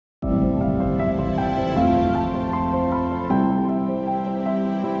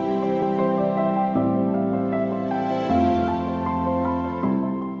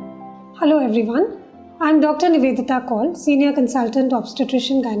Hello everyone, I am Dr. Nivedita Kaul, Senior Consultant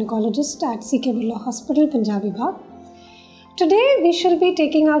Obstetrician Gynaecologist at CK Birla Hospital, Punjab Vibar. Today we shall be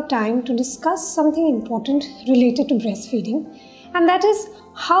taking our time to discuss something important related to breastfeeding, and that is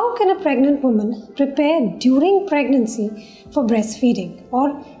how can a pregnant woman prepare during pregnancy for breastfeeding,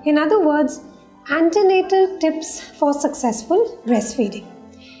 or in other words, antenatal tips for successful breastfeeding.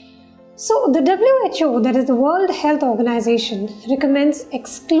 So the WHO, that is the World Health Organization, recommends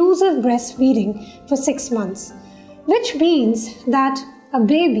exclusive breastfeeding for 6 months, which means that a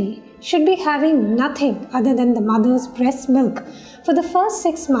baby should be having nothing other than the mother's breast milk for the first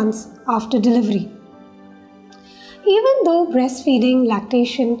 6 months after delivery. Even though breastfeeding,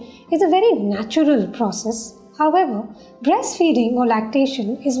 lactation is a very natural process, however, breastfeeding or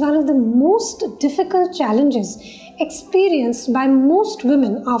lactation is one of the most difficult challenges experienced by most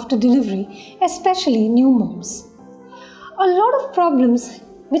women after delivery, especially new moms. A lot of problems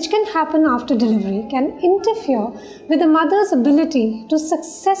which can happen after delivery can interfere with the mother's ability to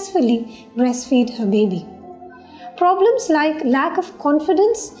successfully breastfeed her baby. Problems like lack of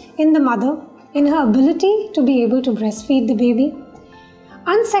confidence in the mother, in her ability to be able to breastfeed the baby,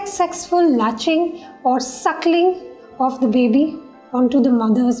 unsuccessful latching or suckling of the baby onto the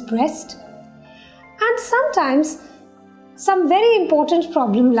mother's breast, and sometimes some very important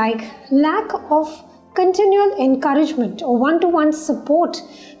problem like lack of continual encouragement or one-to-one support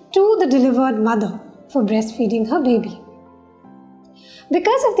to the delivered mother for breastfeeding her baby.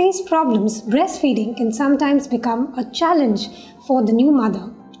 Because of these problems, breastfeeding can sometimes become a challenge for the new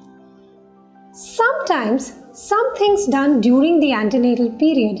mother. Sometimes, some things done during the antenatal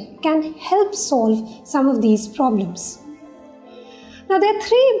period can help solve some of these problems. Now, there are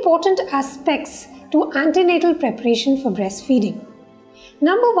 3 important aspects to antenatal preparation for breastfeeding.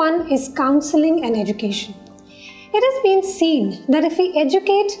 Number 1 is counseling and education. It has been seen that if we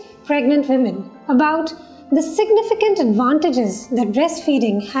educate pregnant women about the significant advantages that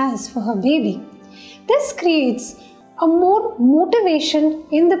breastfeeding has for her baby, this creates a more motivation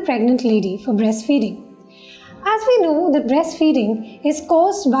in the pregnant lady for breastfeeding. As we know that breastfeeding is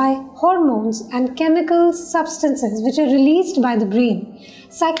caused by hormones and chemical substances which are released by the brain,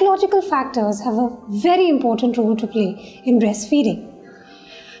 psychological factors have a very important role to play in breastfeeding.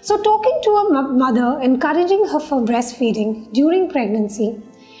 So talking to a mother, encouraging her for breastfeeding during pregnancy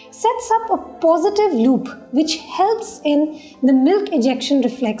sets up a positive loop which helps in the milk ejection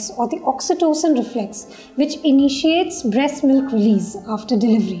reflex or the oxytocin reflex, which initiates breast milk release after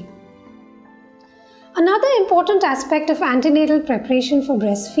delivery. Another important aspect of antenatal preparation for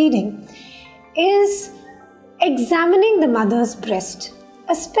breastfeeding is examining the mother's breast,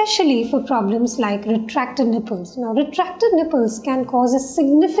 especially for problems like retracted nipples. Now, retracted nipples can cause a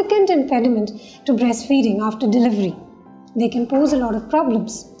significant impediment to breastfeeding after delivery. They can pose a lot of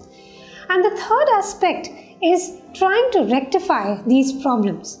problems. And the third aspect is trying to rectify these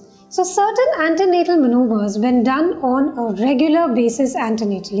problems. So certain antenatal maneuvers, when done on a regular basis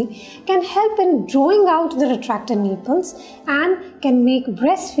antenatally, can help in drawing out the retracted nipples and can make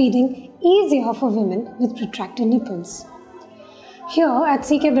breastfeeding easier for women with retracted nipples. Here at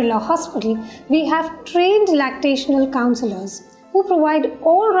CK Birla Hospital, we have trained lactational counselors who provide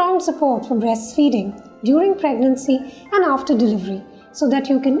all-round support for breastfeeding during pregnancy and after delivery, so that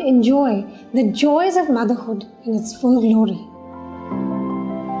you can enjoy the joys of motherhood in its full glory.